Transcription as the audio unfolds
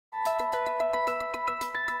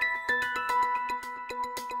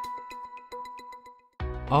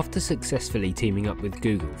After successfully teaming up with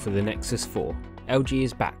Google for the Nexus 4, LG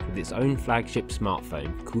is back with its own flagship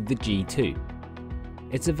smartphone called the G2.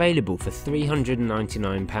 It's available for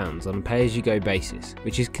 £399 on a pay-as-you-go basis,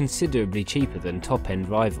 which is considerably cheaper than top-end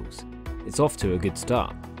rivals. It's off to a good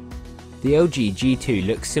start. The LG G2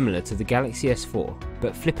 looks similar to the Galaxy S4,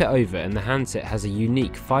 but flip it over and the handset has a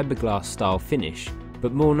unique fiberglass style finish,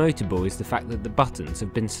 but more notable is the fact that the buttons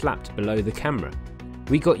have been slapped below the camera.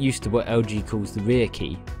 We got used to what LG calls the rear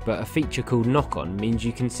key, but a feature called knock-on means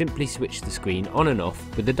you can simply switch the screen on and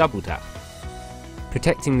off with a double tap.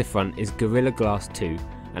 Protecting the front is Gorilla Glass 2,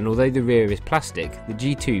 and although the rear is plastic, the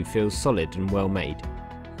G2 feels solid and well made.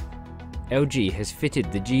 LG has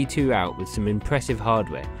fitted the G2 out with some impressive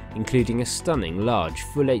hardware, including a stunning large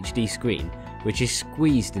Full HD screen, which is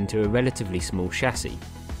squeezed into a relatively small chassis.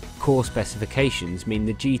 Core specifications mean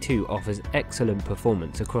the G2 offers excellent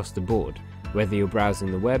performance across the board, whether you're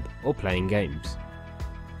browsing the web or playing games.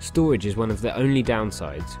 Storage is one of the only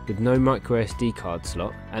downsides, with no microSD card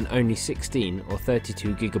slot and only 16 or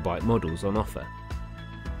 32GB models on offer.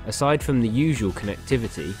 Aside from the usual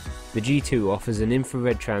connectivity, the G2 offers an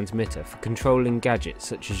infrared transmitter for controlling gadgets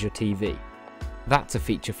such as your TV. That's a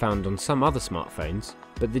feature found on some other smartphones,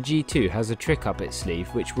 but the G2 has a trick up its sleeve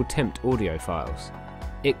which will tempt audiophiles.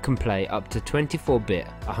 It can play up to 24-bit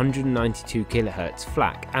 192kHz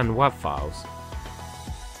FLAC and WAV files.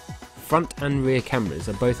 Front and rear cameras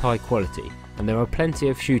are both high quality, and there are plenty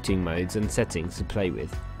of shooting modes and settings to play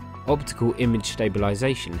with. Optical image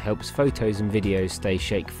stabilization helps photos and videos stay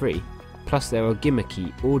shake-free, plus there are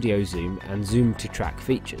gimmicky audio zoom and zoom to track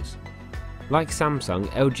features. Like Samsung,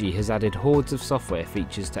 LG has added hordes of software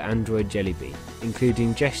features to Android Jelly Bean,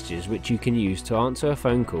 including gestures which you can use to answer a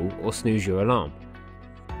phone call or snooze your alarm.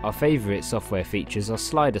 Our favourite software features are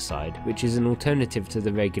Slide Aside, which is an alternative to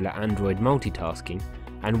the regular Android multitasking,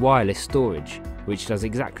 and wireless storage, which does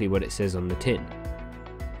exactly what it says on the tin.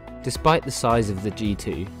 Despite the size of the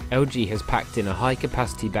G2, LG has packed in a high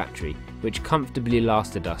capacity battery which comfortably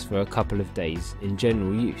lasted us for a couple of days in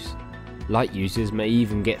general use. Light users may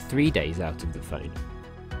even get 3 days out of the phone.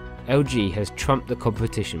 LG has trumped the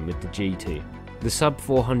competition with the G2. The sub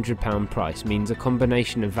 £400 price means a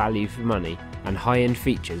combination of value for money and high-end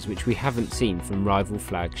features which we haven't seen from rival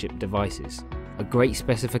flagship devices. A great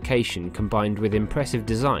specification combined with impressive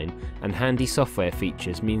design and handy software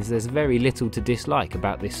features means there's very little to dislike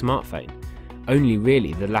about this smartphone, only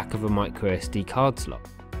really the lack of a microSD card slot.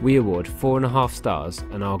 We award 4.5 stars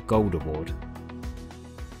and our Gold Award.